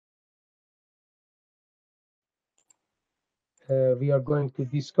we are going to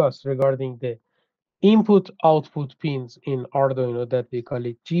discuss regarding the input-output pins in Arduino that we call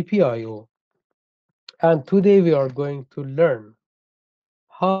it GPIO. And today we are going to learn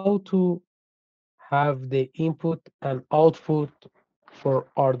how to have the input and output for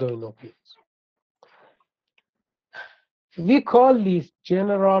Arduino pins. We call this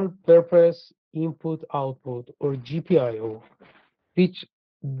general purpose input output or GPIO, which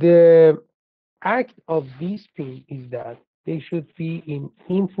the act of this pin is that they should be in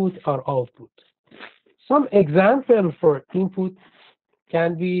input or output. Some example for input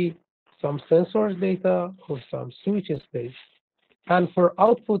can be some sensors data or some switches data. And for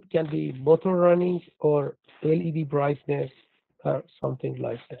output can be motor running or LED brightness or something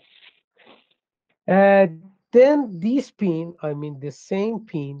like that. Then this pin, I mean the same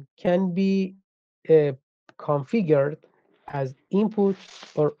pin, can be uh, configured as input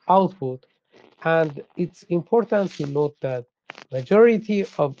or output. And it's important to note that majority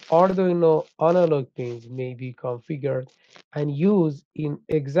of Arduino analog pins may be configured and used in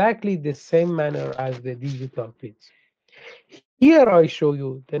exactly the same manner as the digital pins. Here I show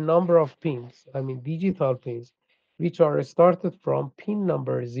you the number of pins, I mean digital pins, which are started from pin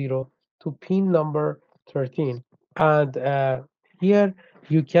number 0 to pin number 13. And here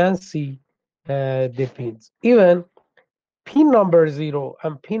you can see the pins. Even pin number 0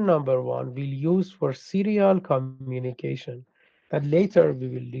 and pin number 1 will use for serial communication that later we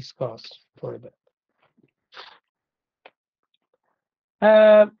will discuss further.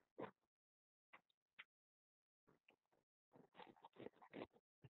 Uh,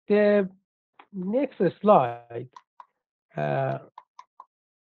 the next slide, uh,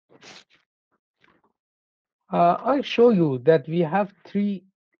 I show you that we have three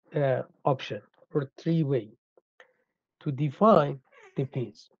options or three ways to define the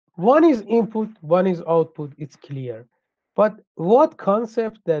pins. One is input, one is output, it's clear. But what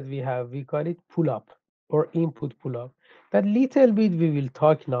concept that we have, we call it pull-up or input pull-up. That little bit we will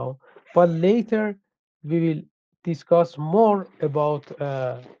talk now, but later we will discuss more about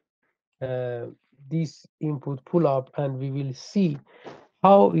uh, this input pull-up and we will see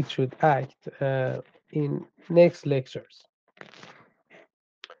how it should act in next lectures.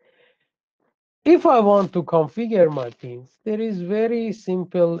 If I want to configure my pins, there is very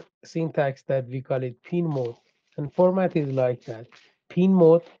simple syntax that we call it pin mode. And format is like that. Pin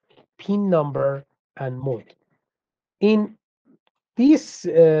mode, pin number, and mode. In this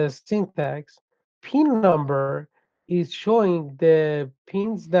syntax, pin number is showing the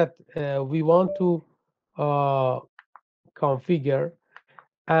pins that we want to uh, configure.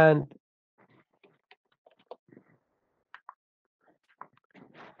 And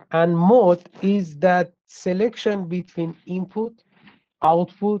mode is that selection between input,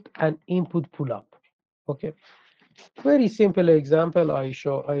 output, and input pull-up. Okay, very simple example I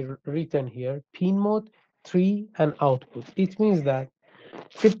written here, pin mode 3 and output. It means that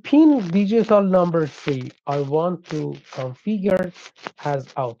the pin digital number 3 I want to configure as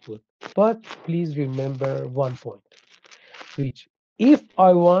output. But please remember one point, which if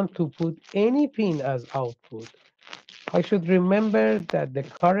I want to put any pin as output, I should remember that the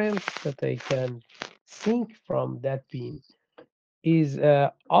current that I can sink from that pin is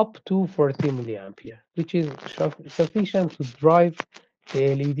up to 40 milliampere, which is sufficient to drive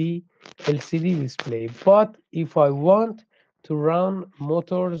the LED LCD display. But if I want to run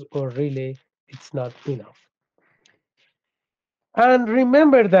motors or relay, it's not enough. And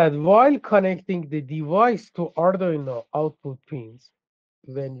remember that while connecting the device to Arduino output pins,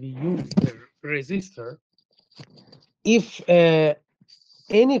 when we use the resistor, if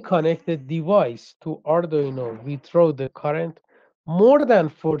any connected device to Arduino withdraw the current more than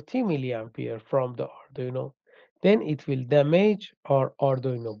 40 milliampere from the Arduino, then it will damage our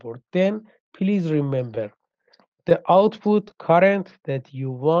Arduino board. Then please remember the output current that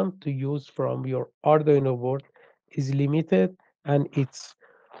you want to use from your Arduino board is limited and it's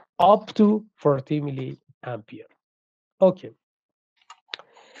up to 40 milliampere. Okay.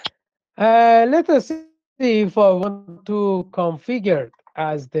 Let us see if I want to configure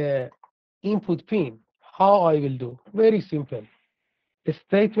as the input pin, how I will do. Very simple. The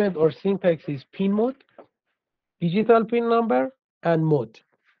statement or syntax is pin mode, digital pin number, and mode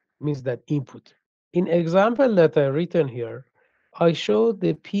means that input. In example that I written here, I show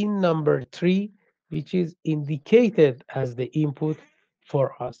the pin number 3, which is indicated as the input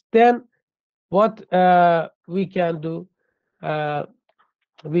for us. Then what we can do, uh,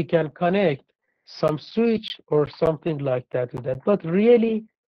 we can connect some switch or something like that to that. But really,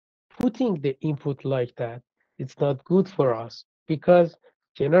 putting the input like that, it's not good for us because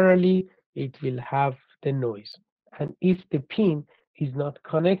generally it will have the noise. and if the pin is not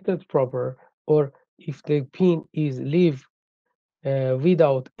connected proper, or if the pin is leave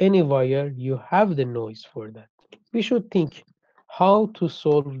without any wire, you have the noise for that. We should think how to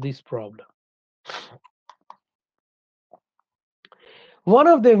solve this problem. One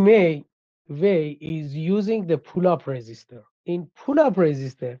of the way is using the pull-up resistor. In pull-up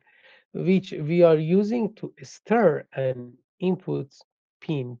resistor, which we are using to stir an input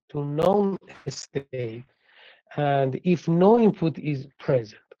pin to known state, and if no input is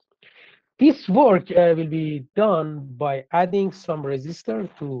present. This work will be done by adding some resistor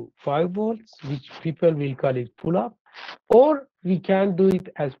to 5 volts, which people will call it pull up, or we can do it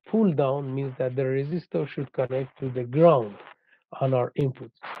as pull down, means that the resistor should connect to the ground on our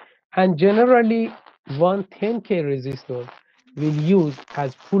input. And generally, one 10K resistor will use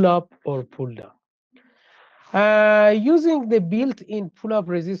as pull up or pull down. Using the built-in pull-up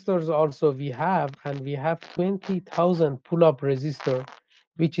resistors also we have 20,000 pull-up resistor,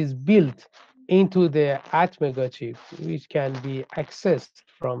 which is built into the Atmega chip, which can be accessed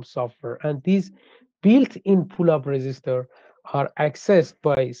from software. And these built-in pull-up resistor are accessed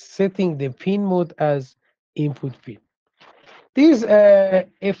by setting the pin mode as input pin. This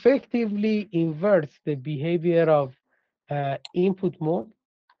effectively inverts the behavior of input mode,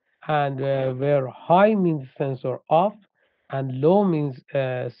 and where high means sensor off and low means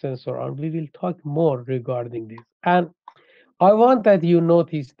sensor on. We will talk more regarding this. And I want that you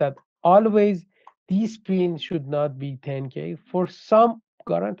notice that always this pin should not be 10K. For some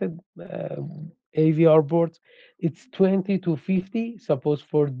granted AVR boards, it's 20 to 50. Suppose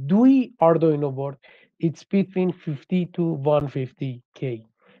for DUI Arduino board, it's between 50 to 150K.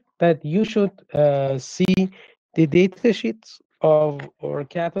 That you should see the data sheets of or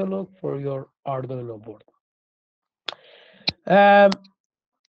catalog for your Arduino board. Um,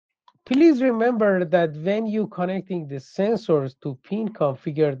 Please remember that when you connecting the sensors to pin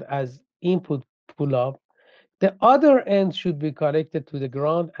configured as input pull-up, the other end should be connected to the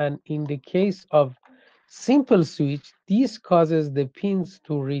ground, and in the case of simple switch, this causes the pins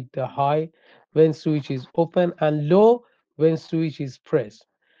to read the high when switch is open and low when switch is pressed.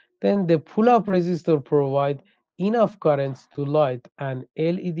 Then the pull-up resistor provide enough currents to light an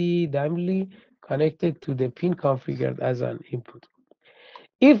LED dimly connected to the pin configured as an input.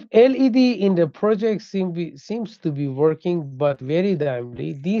 If LED in the project seems to be working but very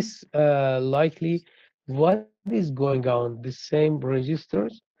dimly, this likely what is going on the same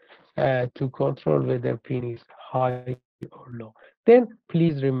registers to control whether pin is high or low. Then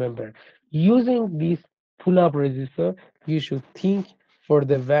please remember, using this pull-up resistor, you should think for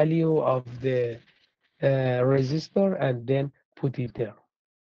the value of the resistor and then put it there.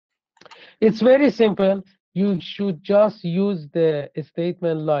 It's very simple. You should just use the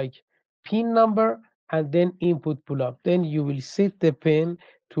statement like pin number and then input pull up. Then you will set the pin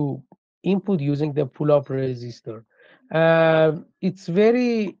to input using the pull up resistor. It's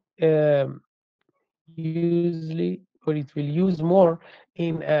very usually, or it will use more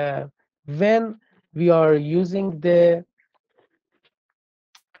in when we are using the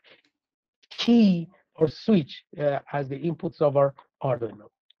key or switch as the inputs of our Arduino.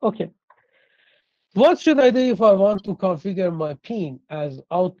 Okay. What should I do if I want to configure my pin as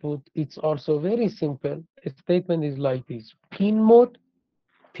output? It's also very simple. A statement is like this: pin mode,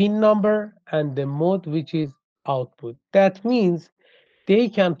 pin number, and the mode which is output. That means they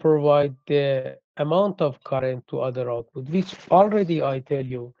can provide the amount of current to other output, which already I tell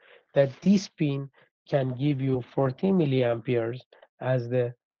you that this pin can give you 40 milliamperes as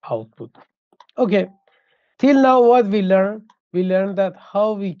the output. Okay. Till now, what we learned? We learned that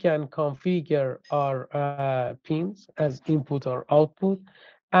how we can configure our pins as input or output,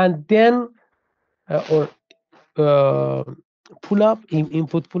 and then or uh, pull up in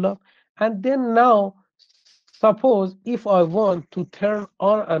input pull up, and then now suppose if I want to turn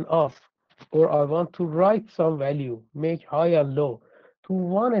on and off, or I want to write some value, make high and low to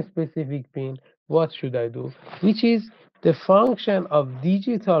one specific pin, what should I do? Which is the function of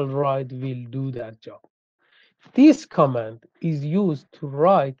digital write will do that job. This command is used to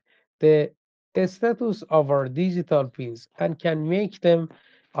write the status of our digital pins and can make them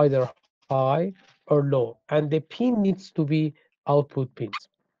either high or low, and the pin needs to be output pins.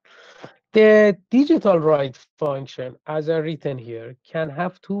 The digital write function, as I written here, can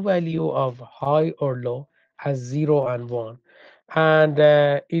have two values of high or low as 0 and 1, and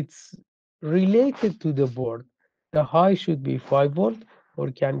it's related to the board. The high should be 5 volt or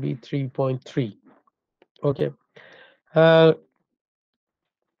can be 3.3. Okay. Uh,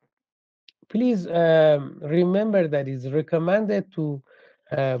 Please remember that it's recommended to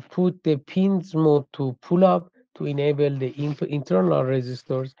put the pins mode to pull up to to enable the internal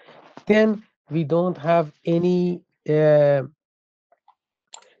resistors, then we don't have any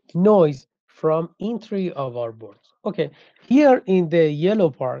noise from entry of our boards. Okay, here in the yellow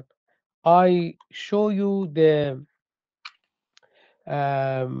part, I show you the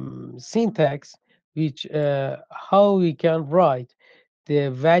syntax, which how we can write the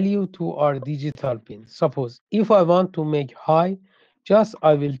value to our digital pin. Suppose if I want to make high, just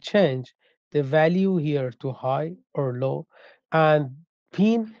I will change the value here to high or low, and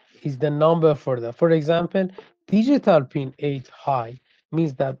pin is the number for that. For example, digital pin 8 high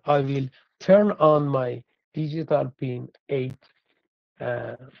means that I will turn on my digital pin 8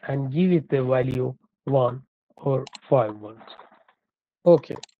 and give it the value 1 or 5 volts.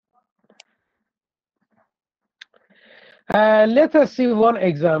 Okay, let us see one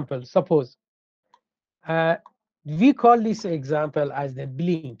example. Suppose uh, we call this example as the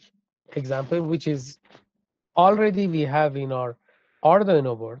blink example, which is already we have in our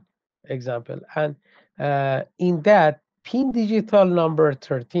Arduino board example. And in that, pin digital number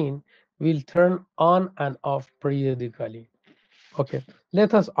 13 will turn on and off periodically. Okay,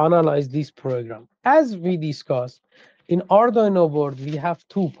 let us analyze this program. As we discussed, in Arduino board, we have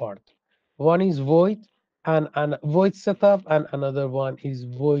two parts. One is void and void setup, and another one is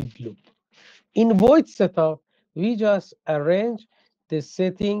void loop. In void setup, we just arrange the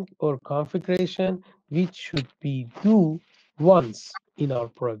setting or configuration which should be do once in our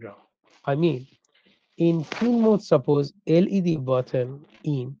program. I mean, in pin mode, suppose LED button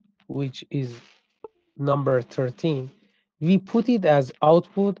in, which is number 13, we put it as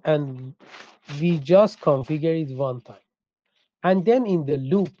output and we just configure it one time. And then in the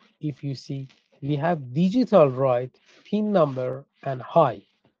loop, if you see, we have digital write, pin number, and high.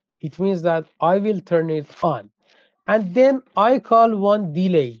 It means that I will turn it on. And then I call one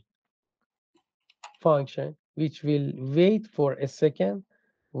delay function, which will wait for a second,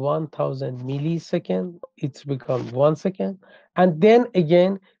 1000 millisecond, it's become 1 second. And then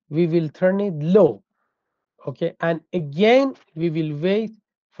again, we will turn it low. Okay, and again we will wait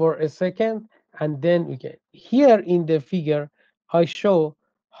for a second, and then we get here in the figure I show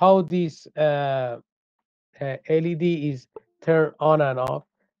how this LED is turned on and off.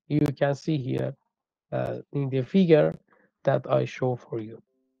 You can see here in the figure that I show for you.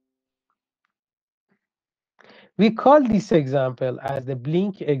 We call this example as the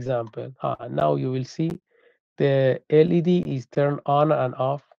blink example. Now you will see the LED is turned on and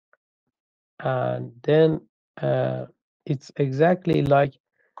off, and then it's exactly like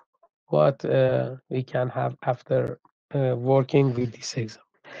what we can have after working with this exam.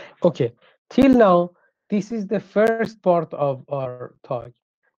 Okay, till now, this is the first part of our talk.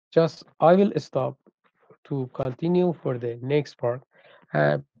 Just I will stop to continue for the next part.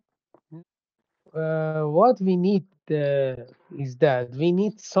 Uh, what we need is that we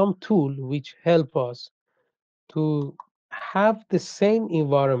need some tool which help us to have the same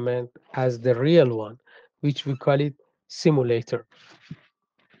environment as the real one, which we call it simulator.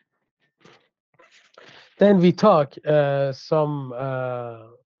 Then we talk some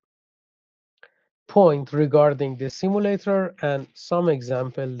point regarding the simulator and some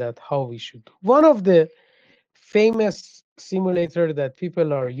example that how we should do. One of the famous simulator that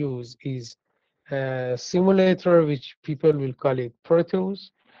people are use is a simulator which people will call it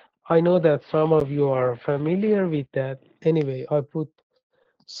Proteus. I know that some of you are familiar with that. Anyway, I put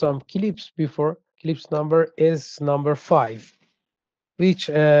some clips before. Clips number is number 5, which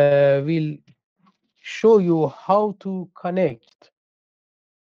will show you how to connect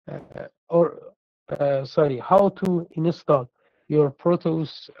or sorry, how to install your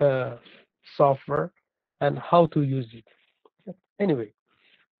Proteus software and how to use it. Anyway,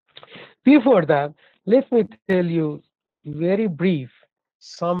 before that, let me tell you very brief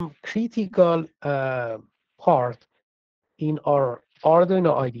some critical part in our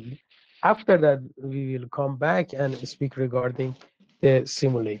Arduino IDE. After that, we will come back and speak regarding the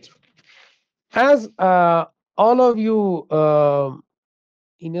simulator. As all of you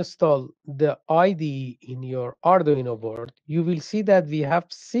install the IDE in your Arduino board, you will see that we have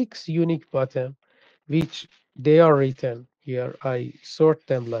 6 unique buttons, which they are written here. I sort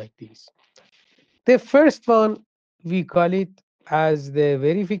them like this. The first one, we call it as the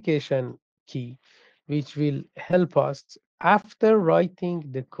verification key, which will help us after writing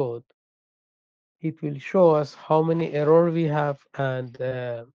the code. It will show us how many error we have and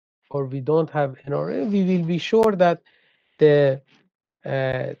or we don't have error. We will be sure that the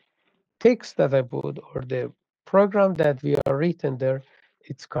uh, text that I put or the program that we are written there,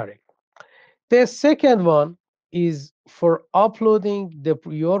 it's correct. The second one is for uploading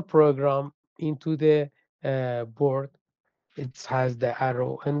your program into the board. It has the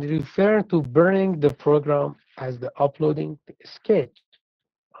arrow and refer to burning the program as the uploading the sketch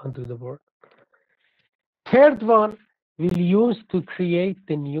onto the board. Third one we'll use to create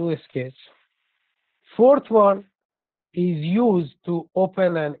the new sketch. Fourth one is used to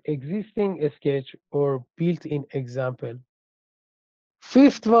open an existing sketch or built-in example.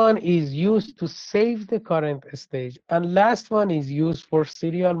 Fifth one is used to save the current stage. And last one is used for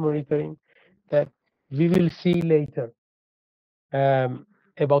serial monitoring that we will see later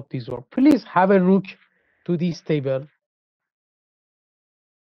about this work. Please have a look to this table.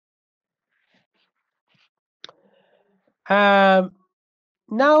 Um,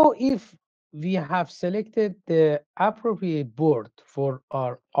 Now, if we have selected the appropriate board for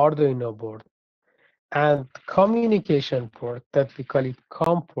our Arduino board and communication port that we call it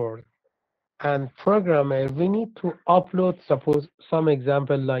COM port and programmer, we need to upload, suppose, some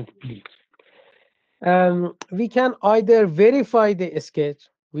example like please. We can either verify the sketch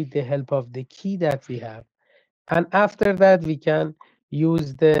with the help of the key that we have, and after that we can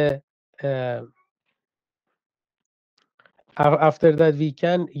use the uh, after that we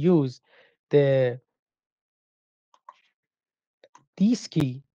can use the this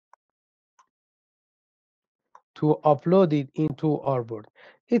key to upload it into our board.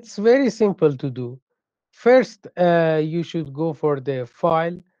 It's very simple to do. First, you should go for the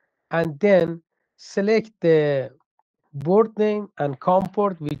file and then select the board name and COM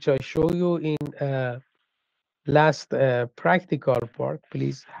port, which I show you in last practical part.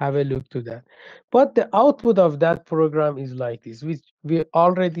 Please have a look to that. But the output of that program is like this, which we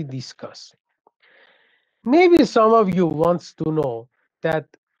already discussed. Maybe some of you wants to know that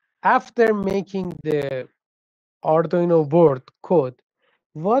after making the Arduino board code,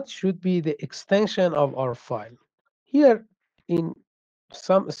 what should be the extension of our file? Here in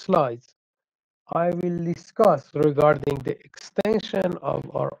some slides, I will discuss regarding the extension of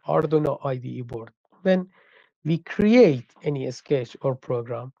our Arduino IDE board. When we create any sketch or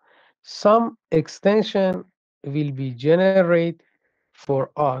program, some extension will be generated for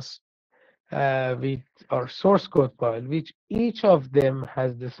us with our source code file, which each of them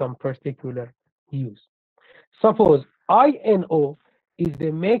has some particular use. Suppose INO is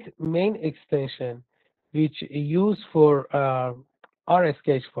the main extension which used for our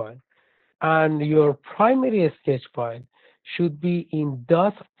sketch file, and your primary sketch file should be in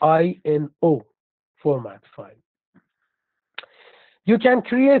 .ino format file. You can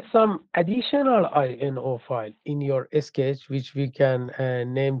create some additional INO file in your sketch, which we can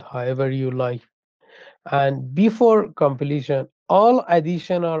name however you like. And before completion, all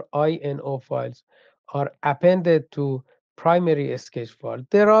additional INO files are appended to primary sketch file.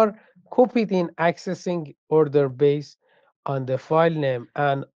 They are copied in accessing order based on the file name,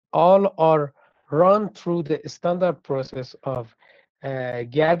 and all are run through the standard process of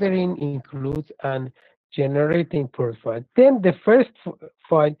gathering, include, and generating profile. Then the first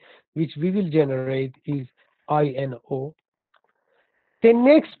file which we will generate is INO. The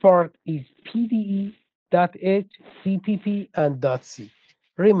next part is PDE.h, CPP, and .c.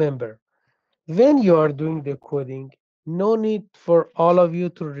 Remember, when you are doing the coding, no need for all of you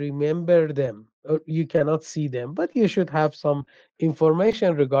to remember them. Or you cannot see them, but you should have some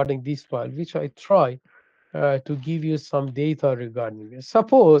information regarding this file, which I try to give you some data regarding this.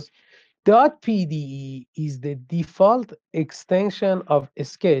 Suppose .pde is the default extension of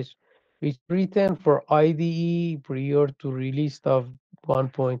Sketch, which written for IDE prior to release of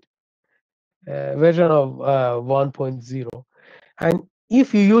 1. Version of 1.0. And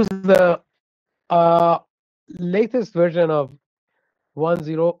if you use the uh, latest version of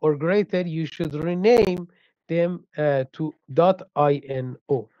 10 or greater, you should rename them to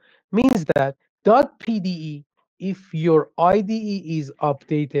 .ino. Means that .pde, if your IDE is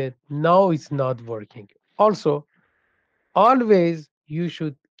updated, now it's not working. Also, always you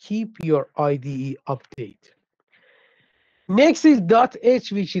should keep your IDE update. Next is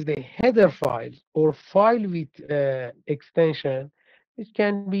 .h, which is a header file or file with extension, which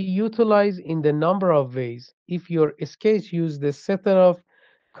can be utilized in the number of ways. If your sketch uses the set of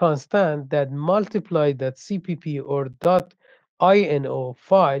constant that multiply that CPP or .ino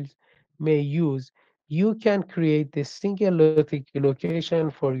files may use, you can create the single location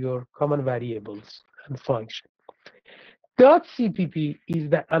for your common variables and function. .cpp is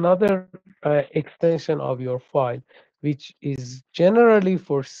the another extension of your file, which is generally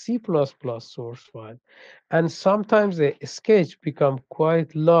for C++ source file. And sometimes the sketch become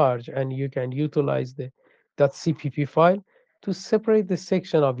quite large, and you can utilize the .cpp file to separate the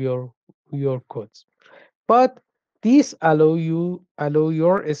section of your codes. But this allow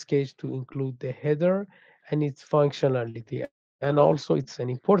your sketch to include the header and its functionality. And also, it's an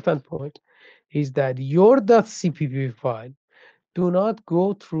important point is that your .cpp file do not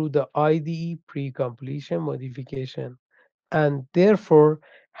go through the IDE pre-completion modification and therefore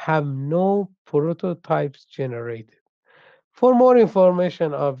have no prototypes generated. For more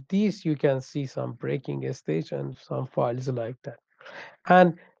information of this, you can see some breaking stage and some files like that.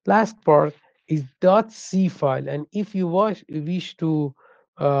 And last part is .c file. And if you wish to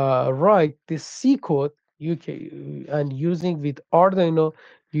write the C code, you can, and using with Arduino,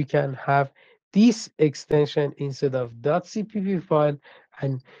 you can have this extension instead of .cpp file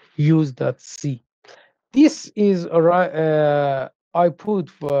and use .c. This is I put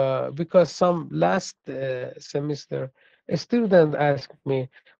for, because some last semester a student asked me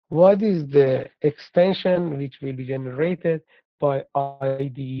what is the extension which will be generated by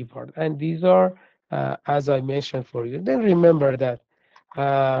IDE part, and these are as I mentioned for you. Then remember that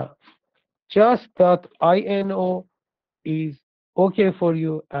uh, just .ino is okay for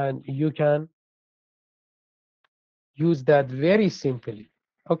you, and you can use that very simply.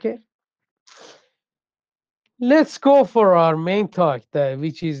 Okay, let's go for our main talk,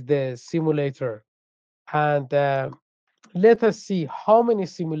 which is the simulator. And let us see how many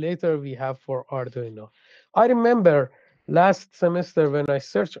simulator we have for Arduino. I remember last semester when I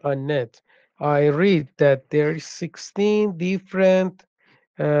searched on net, I read that there is 16 different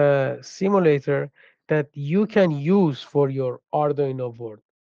simulator that you can use for your Arduino board.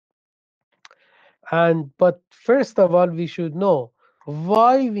 And but first of all, we should know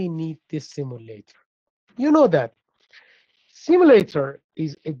why we need this simulator. You know that simulator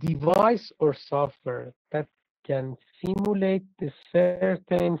is a device or software that can simulate the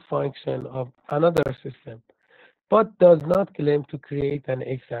certain function of another system, but does not claim to create an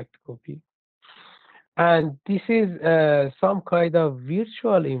exact copy. And this is some kind of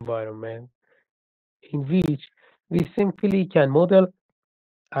virtual environment in which we simply can model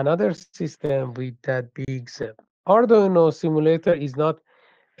another system with that big set. Arduino simulator is not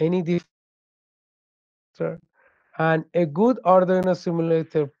any different from a simulator, and a good Arduino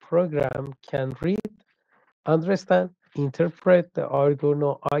simulator program can read, understand, interpret the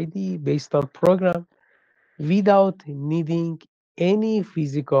Arduino IDE based on program without needing any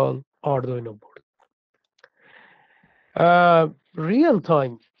physical Arduino board.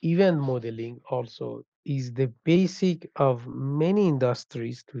 Real-time event modeling also is the basic of many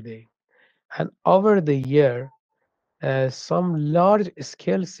industries today. And over the year, some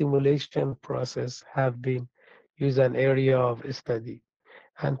large-scale simulation process have been used an area of study.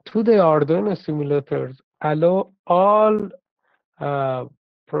 And today, Arduino simulators allow all uh,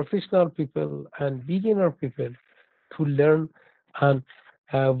 professional people and beginner people to learn and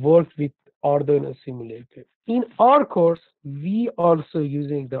work with Arduino simulator. In our course, we also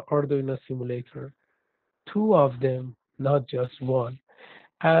using the Arduino simulator, two of them, not just one,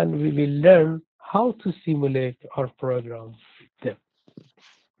 and we will learn how to simulate our program with them.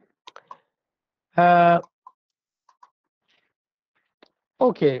 Uh,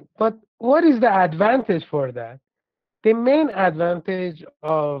 okay, but what is the advantage for that? The main advantage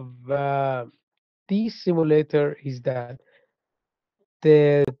of this simulator is that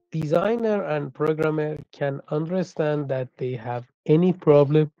the designer and programmer can understand that they have any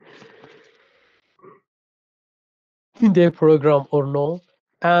problem in their program or no,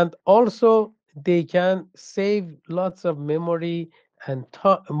 and also they can save lots of memory and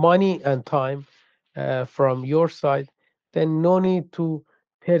money and time from your side. Then no need to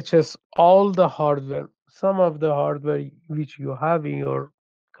purchase all the hardware. Some of the hardware which you have in your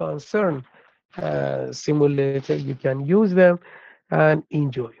concern simulator, you can use them and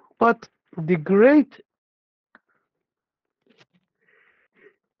enjoy. But the great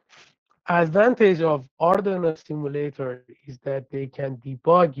advantage of Arduino simulator is that they can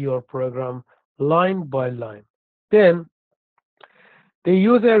debug your program line by line. Then the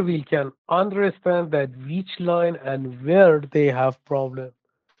user will can understand that which line and where they have problem,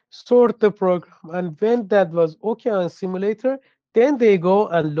 sort the program, and when that was okay on simulator, then they go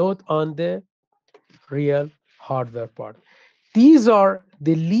and load on the real hardware part. These are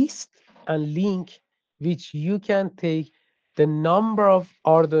the list and link which you can take the number of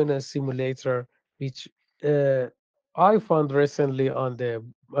Arduino simulator which uh, I found recently on the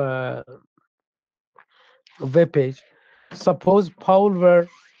uh, web page. Suppose Power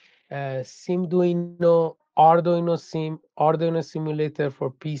Simduino, Arduino Sim, Arduino Simulator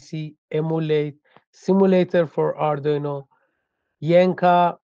for PC, Emulate, Simulator for Arduino,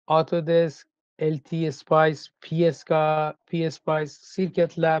 Yenka, Autodesk, LT Spice, PSpice,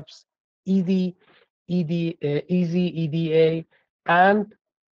 Circuit Labs, ED, Easy EDA, and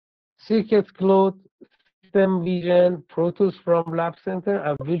Circuit Cloud, system vision, Proteus from Lab Center,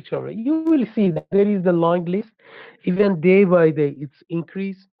 and virtual. You will see that there is the long list. Even day by day, it's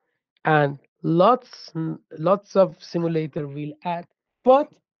increased, and lots of simulator will add. But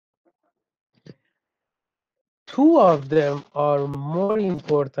two of them are more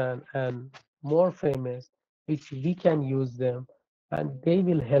important and more famous, which we can use them, and they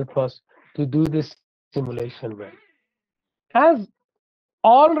will help us to do the simulation well. As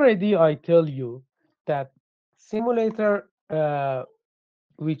already I tell you that simulator,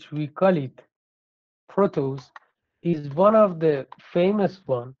 which we call it Proteus, is one of the famous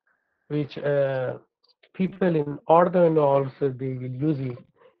one, which people in Arduino also they will use it,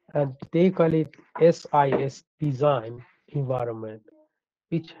 and they call it SIS design environment,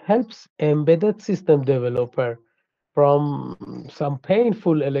 which helps embedded system developer from some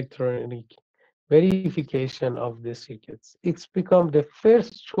painful electronic verification of the circuits. It's become the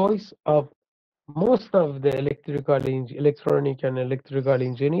first choice of most of the electronic and electrical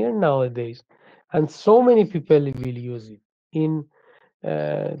engineer nowadays, and so many people will use it. In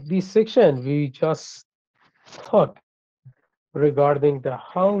this section, we just talk regarding the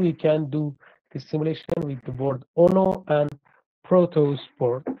how we can do the simulation with the board Ono and Proteus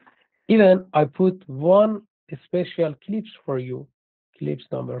board. Even I put one special clips for you, clips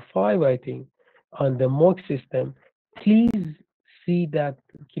number 5, I think, on the mock system. Please see that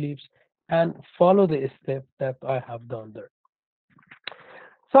clips and follow the step that I have done there.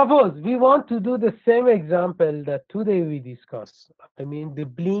 Suppose we want to do the same example that today we discussed. I mean the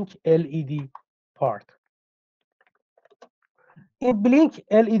blink LED part. In blink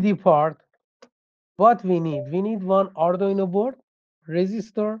LED part, what we need? We need one Arduino board,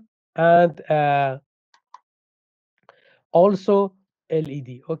 resistor, and also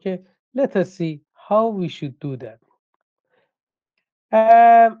LED. Okay, let us see how we should do that.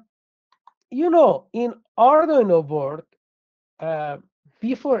 In Arduino board, uh,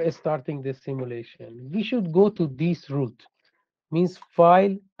 before starting the simulation, we should go to this route, means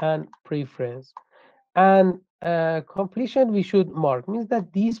file and preference, and completion we should mark, means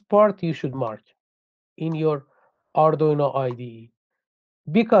that this part you should mark in your Arduino IDE,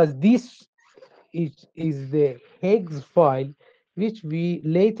 because this is the hex file which we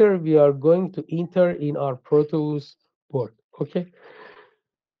are going to enter in our Proteus board. Okay.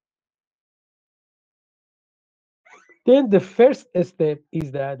 Then the first step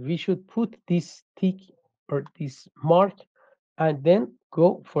is that we should put this tick or this mark and then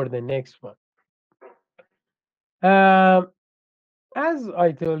go for the next one. Um, as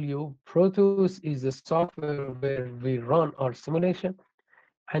I told you, Proteus is a software where we run our simulation.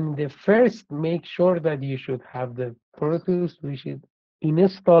 And the first, make sure that you should have the Proteus, we should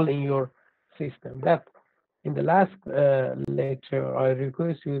install in your system. That in the last lecture, I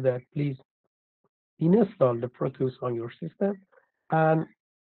request you that please install the Proteus on your system and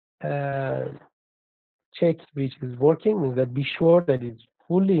uh, check which is working, means that be sure that it's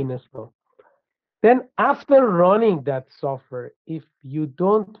fully installed. Then after running that software, if you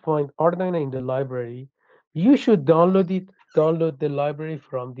don't find Arduino in the library, you should download the library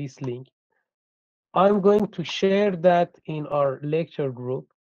from this link. I'm going to share that in our lecture group,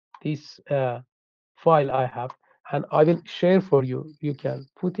 this file I have, and I will share for you. You can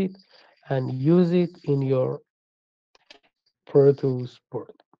put it and use it in your Proteus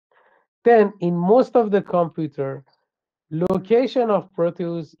board. Then in most of the computer, location of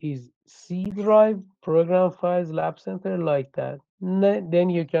Proteus is C drive, program files, lab center, like that. Then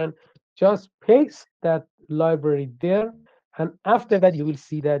you can just paste that library there, and after that you will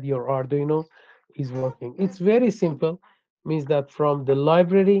see that your Arduino is working. It's very simple, means that from the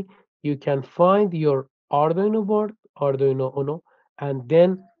library you can find your Arduino board, Arduino Uno, and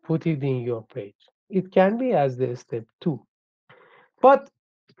then put it in your page. It can be as the step 2. But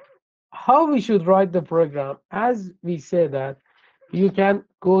how we should write the program, as we say that you can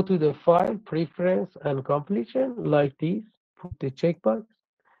go to the file preference and completion like this, put the checkbox,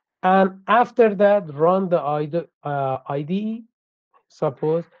 and after that run the IDE.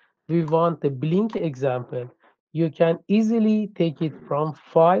 Suppose we want the blink example, you can easily take it from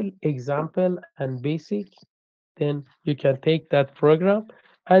file, example, and basic. Then you can take that program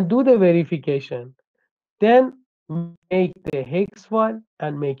and do the verification, then make the hex file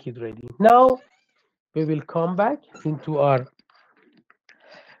and make it ready. Now we will come back into our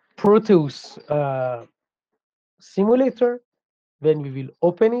Proteus simulator. When we will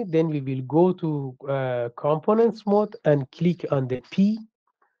open it, then we will go to components mode and click on the P.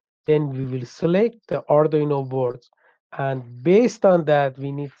 Then we will select the Arduino boards. And based on that,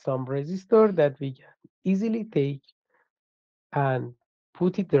 we need some resistor that we can easily take and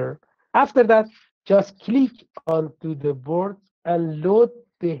put it there. After that, just click onto the board and load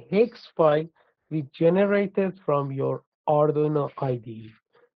the hex file we generated from your Arduino IDE.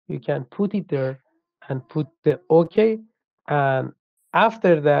 You can put it there and put the OK. And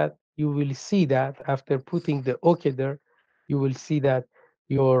after that, you will see that after putting the OK there, you will see that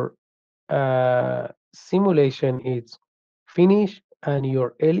your simulation is finished and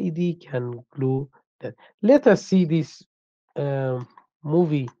your LED can glue that. Let us see this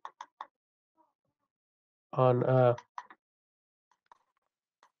movie on.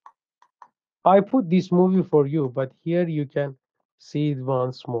 I put this movie for you, but here you can see it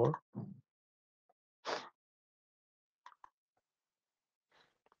once more.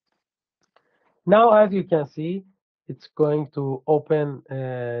 Now, as you can see, it's going to open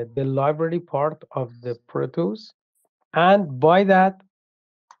the library part of the Proteus. And by that,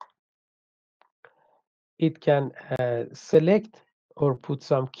 it can select or put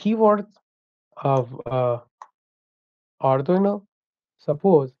some keywords of Arduino.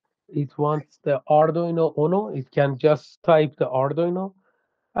 Suppose it wants the Arduino Uno, it can just type the Arduino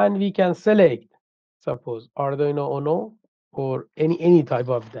and we can select, suppose Arduino Uno or any type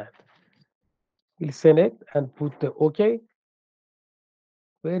of that. We'll select and put the OK.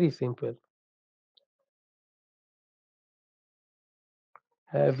 Very simple.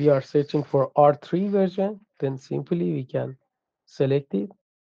 We are searching for R3 version, then simply we can select it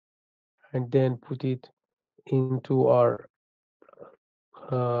and then put it into our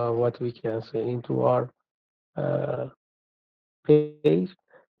what we can say into our uh, page.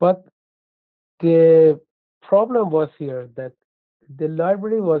 But the problem was here that the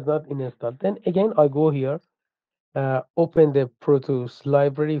library was not installed. Then again, I go here, open the Proteus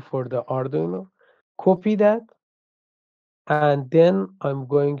library for the Arduino, copy that, and then I'm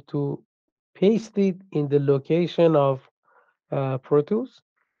going to paste it in the location of Proteus,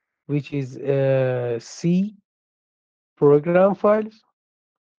 which is C program files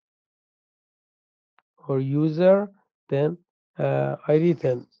or user. Then I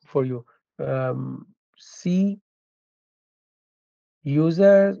written for you C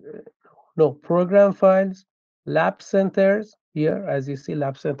user, no, program files, lab centers here, as you see,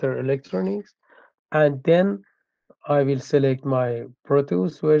 lab center electronics, and then I will select my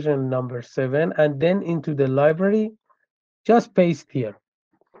Proteus version number 7, and then into the library, just paste here.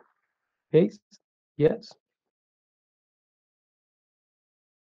 Paste, yes.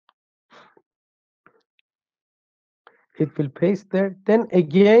 It will paste there. Then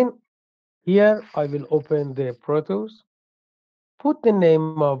again, here I will open the Proteus, put the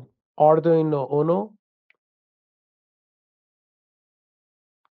name of Arduino Uno.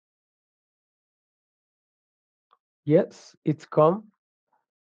 Yes, it's come.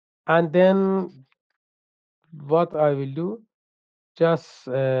 And then what I will do, just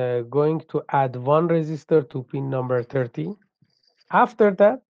going to add one resistor to pin number 13. After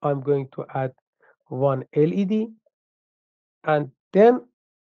that, I'm going to add one LED and then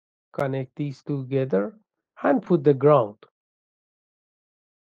connect these together and put the ground.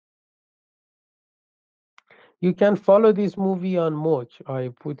 You can follow this movie on Moch.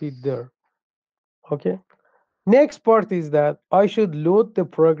 I put it there. Okay. Next part is that I should load the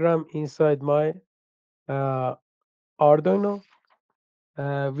program inside my uh, Arduino,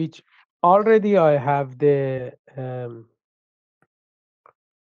 which already I have the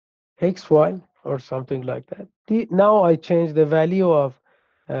hex file or something like that. Now I change the value of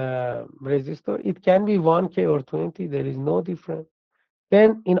resistor. It can be 1K or 20. There is no difference.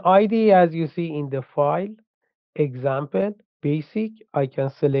 Then in ID, as you see in the file, example, basic, I can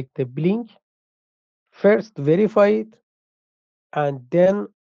select the blink. First, verify it, and then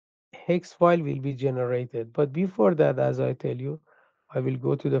hex file will be generated. But before that, as I tell you, I will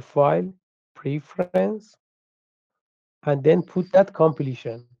go to the file, preference, and then put that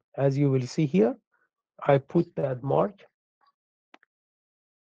completion. As you will see here, I put that mark.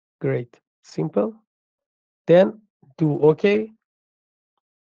 Great, simple. Then do OK.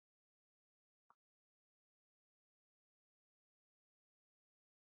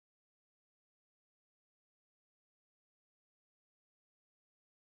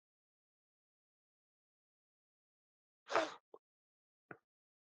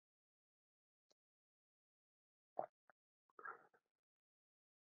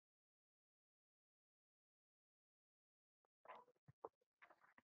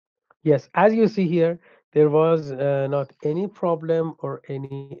 Yes, as you see here, there was not any problem or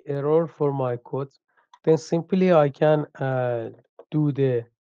any error for my codes. Then simply I can do the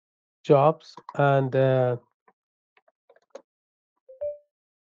jobs and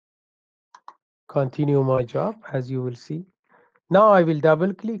continue my job, as you will see. Now I will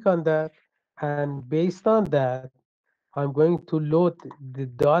double click on that and based on that, I'm going to load the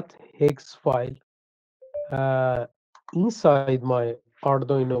 .hex file uh, inside my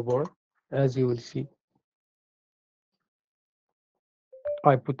Arduino board. As you will see,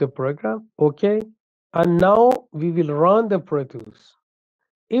 I put the program, okay, and now we will run the Proteus.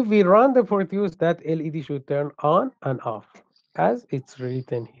 If we run the Proteus, that LED should turn on and off, as it's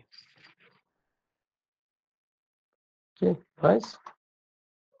written here. Okay, nice.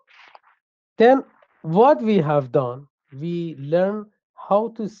 Then what we have done, we learn how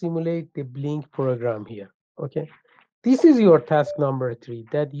to simulate the Blink program here. Okay, this is your task number 3,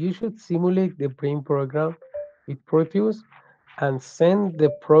 that you should simulate the Blink program with Proteus and send the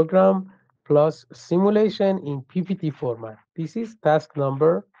program plus simulation in PPT format. This is task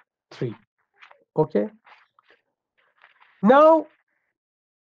number 3. Okay, now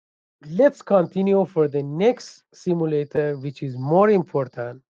let's continue for the next simulator, which is more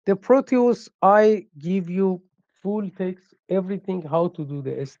important. The Proteus, I give you full text, everything, how to do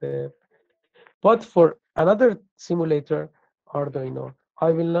the step. But for another simulator, Arduino,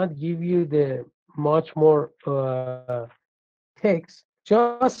 I will not give you the much more text.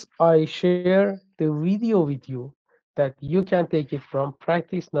 Just I share the video with you that you can take it from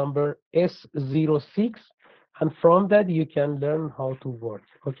practice number S06, and from that you can learn how to work.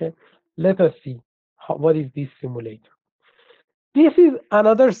 Okay, let us see what is this simulator. This is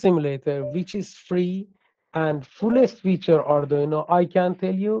another simulator which is free and fullest feature Arduino. I can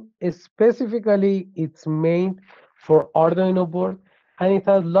tell you specifically it's made for Arduino board, and it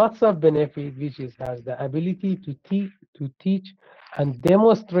has lots of benefit, which is has the ability to teach and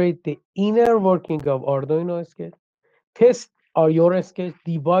demonstrate the inner working of Arduino sketch, test your sketch,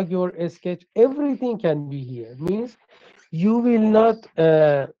 debug your sketch. Everything can be here. Means you will not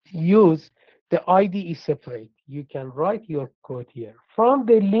use the IDE separate. You can write your code here. From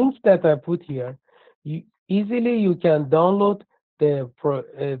the link that I put here, easily you can download the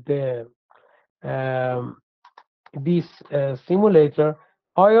this simulator.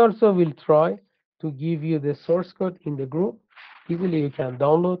 I also will try to give you the source code in the group. Easily you can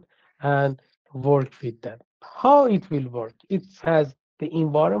download and work with that. How it will work? It has the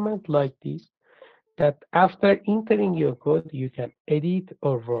environment like this, that after entering your code, you can edit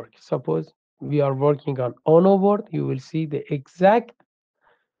or work. Suppose we are working on Ono board, you will see the exact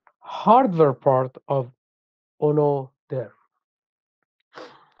hardware part of Ono there.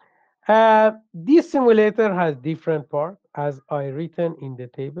 This simulator has different parts, as I written in the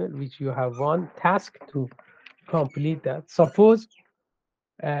table, which you have one task to complete that. Suppose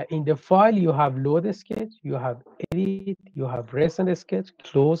in the file you have load sketch, you have edit, you have recent sketch,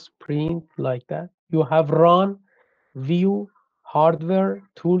 close, print, like that. You have run, view, hardware,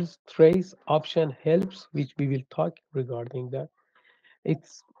 tools, trace, option, helps, which we will talk regarding that.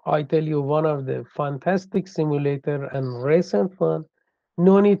 It's, I tell you, one of the fantastic simulator and recent one.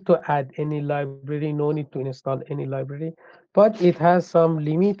 No need to add any library, no need to install any library, but it has some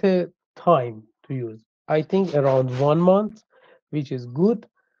limited time to use. I think around 1 month, which is good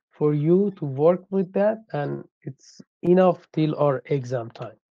for you to work with that, and it's enough till our exam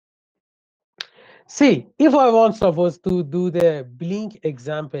time. See, if I want suppose to do the blink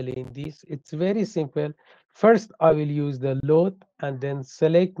example in this, it's very simple. First, I will use the load and then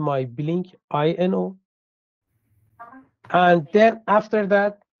select my blink INO. And then after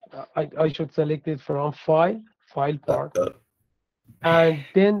that, I should select it from file part. And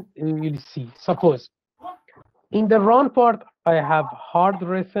then we will see. Suppose in the run part, I have hard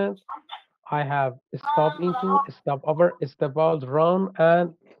reference, I have stop into, stop over, step out, run,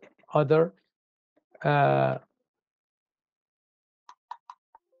 and other uh,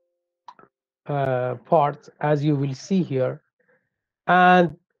 parts, as you will see here.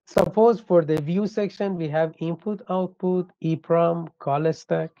 And suppose for the view section, we have input, output, EEPROM, call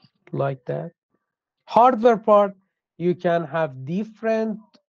stack, like that. Hardware part, you can have different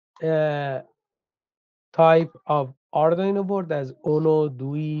uh, type of Arduino board as Ono,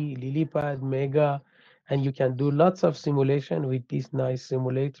 Dui, Lilipad, Mega, and you can do lots of simulation with this nice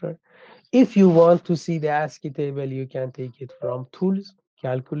simulator. If you want to see the ASCII table, you can take it from tools,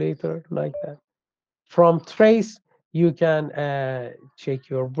 calculator, like that. From trace, you can check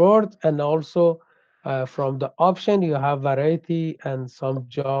your board, and also from the option, you have variety and some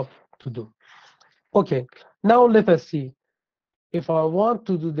job to do. Okay, now let us see. If I want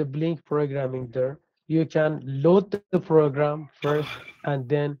to do the Blink programming there, you can load the program first and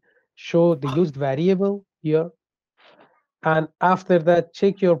then show the used variable here. And after that,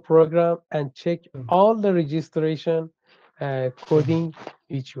 check your program and check all the registration coding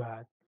which you had.